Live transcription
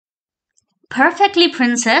Perfectly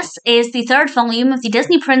Princess is the third volume of the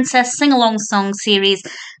Disney Princess Sing-Along Song series,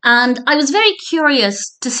 and I was very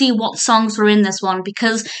curious to see what songs were in this one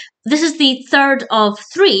because this is the third of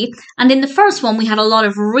three, and in the first one we had a lot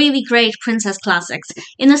of really great princess classics.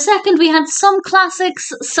 In the second we had some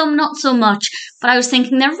classics, some not so much, but I was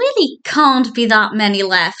thinking there really can't be that many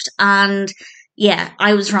left, and yeah,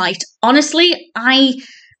 I was right. Honestly, I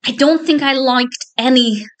don't think I liked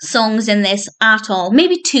any songs in this at all.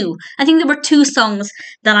 Maybe two. I think there were two songs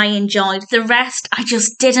that I enjoyed. The rest I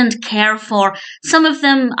just didn't care for. Some of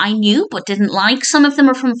them I knew but didn't like. Some of them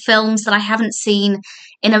are from films that I haven't seen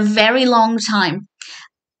in a very long time.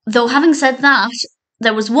 Though having said that,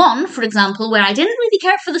 there was one, for example, where I didn't really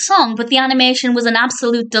care for the song, but the animation was an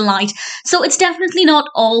absolute delight. So it's definitely not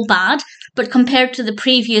all bad, but compared to the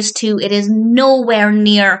previous two, it is nowhere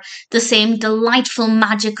near the same delightful,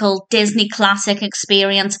 magical Disney classic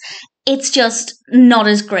experience. It's just not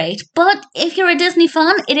as great. But if you're a Disney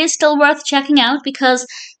fan, it is still worth checking out because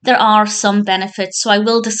there are some benefits. So I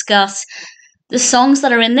will discuss the songs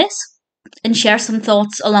that are in this and share some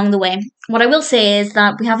thoughts along the way. What I will say is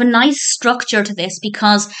that we have a nice structure to this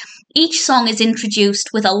because each song is introduced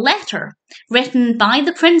with a letter written by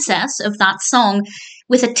the princess of that song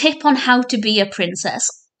with a tip on how to be a princess.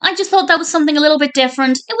 I just thought that was something a little bit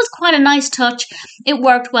different. It was quite a nice touch. It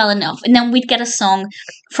worked well enough. And then we'd get a song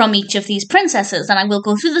from each of these princesses. And I will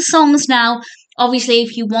go through the songs now. Obviously,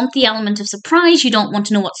 if you want the element of surprise, you don't want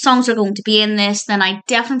to know what songs are going to be in this, then I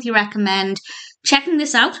definitely recommend checking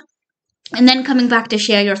this out and then coming back to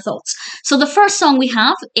share your thoughts. So the first song we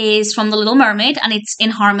have is from The Little Mermaid, and it's in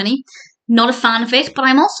harmony. Not a fan of it, but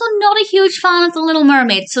I'm also not a huge fan of The Little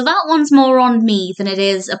Mermaid, so that one's more on me than it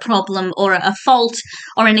is a problem or a fault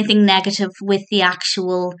or anything negative with the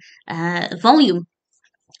actual volume.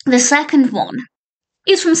 The second one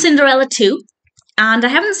is from Cinderella 2, and I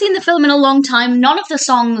haven't seen the film in a long time. None of the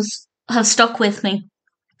songs have stuck with me.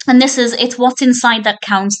 And it's What's Inside That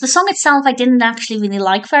Counts. The song itself I didn't actually really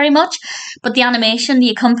like very much, but the animation, the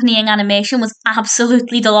accompanying animation was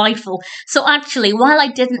absolutely delightful. So actually, while I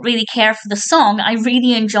didn't really care for the song, I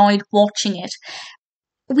really enjoyed watching it.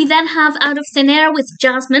 We then have Out of Thin Air with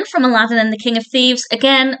Jasmine from Aladdin and the King of Thieves.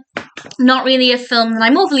 Again, not really a film that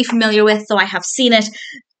I'm overly familiar with, though I have seen it.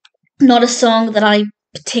 Not a song that I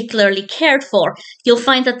particularly cared for. You'll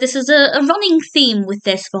find that this is a running theme with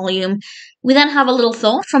this volume. We then have a little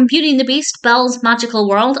thought from Beauty and the Beast, Belle's Magical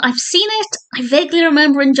World. I've seen it. I vaguely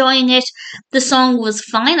remember enjoying it. The song was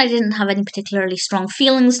fine. I didn't have any particularly strong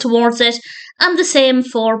feelings towards it. And the same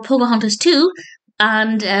for Pocahontas II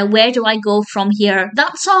and Where Do I Go From Here.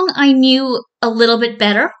 That song I knew a little bit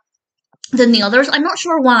better than the others. I'm not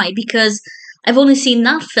sure why, because I've only seen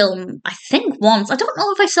that film, I think, once. I don't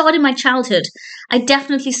know if I saw it in my childhood. I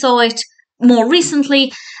definitely saw it more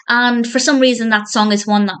recently, and for some reason that song is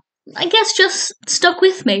one that I guess just stuck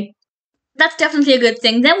with me. That's definitely a good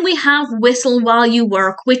thing. Then we have Whistle While You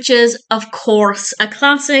Work, which is, of course, a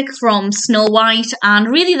classic from Snow White, and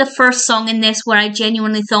really the first song in this where I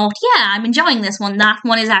genuinely thought, yeah, I'm enjoying this one. That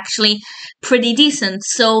one is actually pretty decent,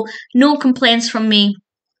 so no complaints from me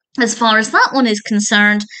as far as that one is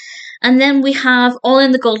concerned. And then we have All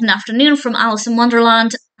in the Golden Afternoon from Alice in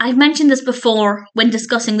Wonderland. I've mentioned this before when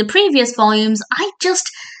discussing the previous volumes.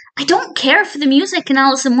 I don't care for the music in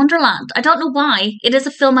Alice in Wonderland. I don't know why. It is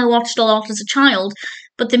a film I watched a lot as a child,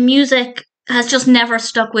 but the music has just never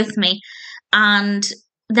stuck with me. And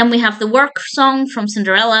then we have the Work song from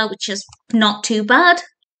Cinderella, which is not too bad.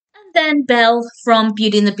 And then Belle from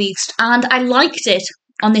Beauty and the Beast. And I liked it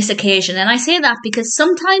on this occasion, and I say that because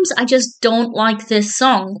sometimes I just don't like this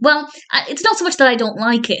song. Well, it's not so much that I don't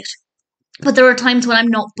like it, but there are times when I'm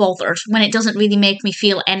not bothered, when it doesn't really make me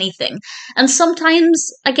feel anything. And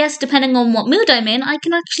sometimes, I guess, depending on what mood I'm in, I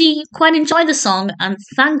can actually quite enjoy the song, and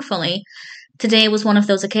thankfully, today was one of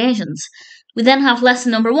those occasions. We then have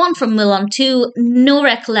lesson number 1 from Mulan II. No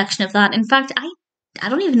recollection of that. In fact, I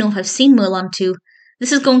don't even know if I've seen Mulan II.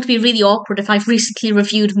 This is going to be really awkward if I've recently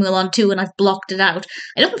reviewed Mulan 2 and I've blocked it out.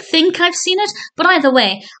 I don't think I've seen it, but either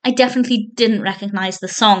way, I definitely didn't recognise the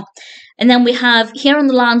song. And then we have Here on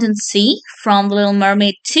the Land and Sea from The Little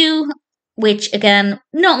Mermaid 2, which, again,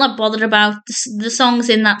 not bothered about. The songs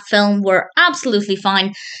in that film were absolutely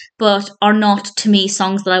fine, but are not, to me,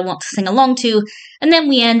 songs that I want to sing along to. And then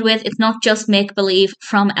we end with It's Not Just Make Believe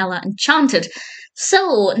from Ella Enchanted.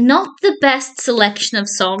 So, not the best selection of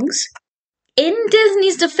songs. In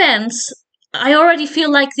Disney's defense, I already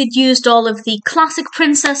feel like they'd used all of the classic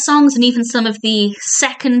princess songs and even some of the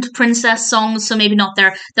second princess songs, so maybe not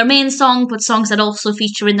their main song, but songs that also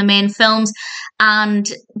feature in the main films.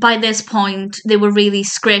 And by this point, they were really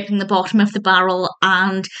scraping the bottom of the barrel,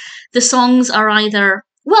 and the songs are either,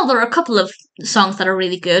 well, there are a couple of songs that are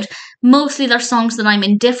really good. Mostly they're songs that I'm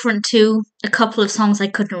indifferent to, a couple of songs I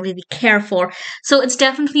couldn't really care for. So it's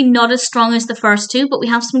definitely not as strong as the first two, but we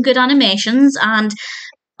have some good animations, and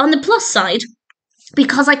on the plus side,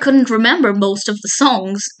 because I couldn't remember most of the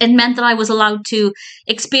songs, it meant that I was allowed to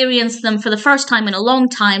experience them for the first time in a long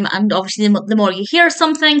time. And obviously, the more you hear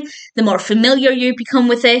something, the more familiar you become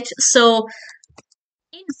with it. So,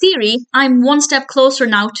 in theory, I'm one step closer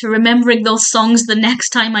now to remembering those songs the next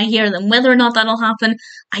time I hear them. Whether or not that'll happen,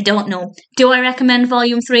 I don't know. Do I recommend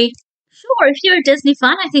Volume 3? Sure, if you're a Disney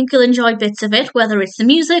fan, I think you'll enjoy bits of it, whether it's the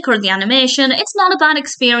music or the animation. It's not a bad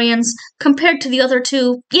experience compared to the other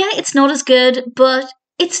two. Yeah, it's not as good, but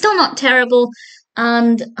it's still not terrible.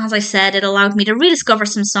 And as I said, it allowed me to rediscover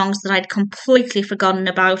some songs that I'd completely forgotten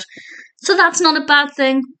about. So that's not a bad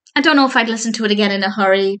thing. I don't know if I'd listen to it again in a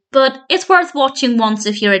hurry, but it's worth watching once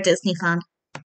if you're a Disney fan.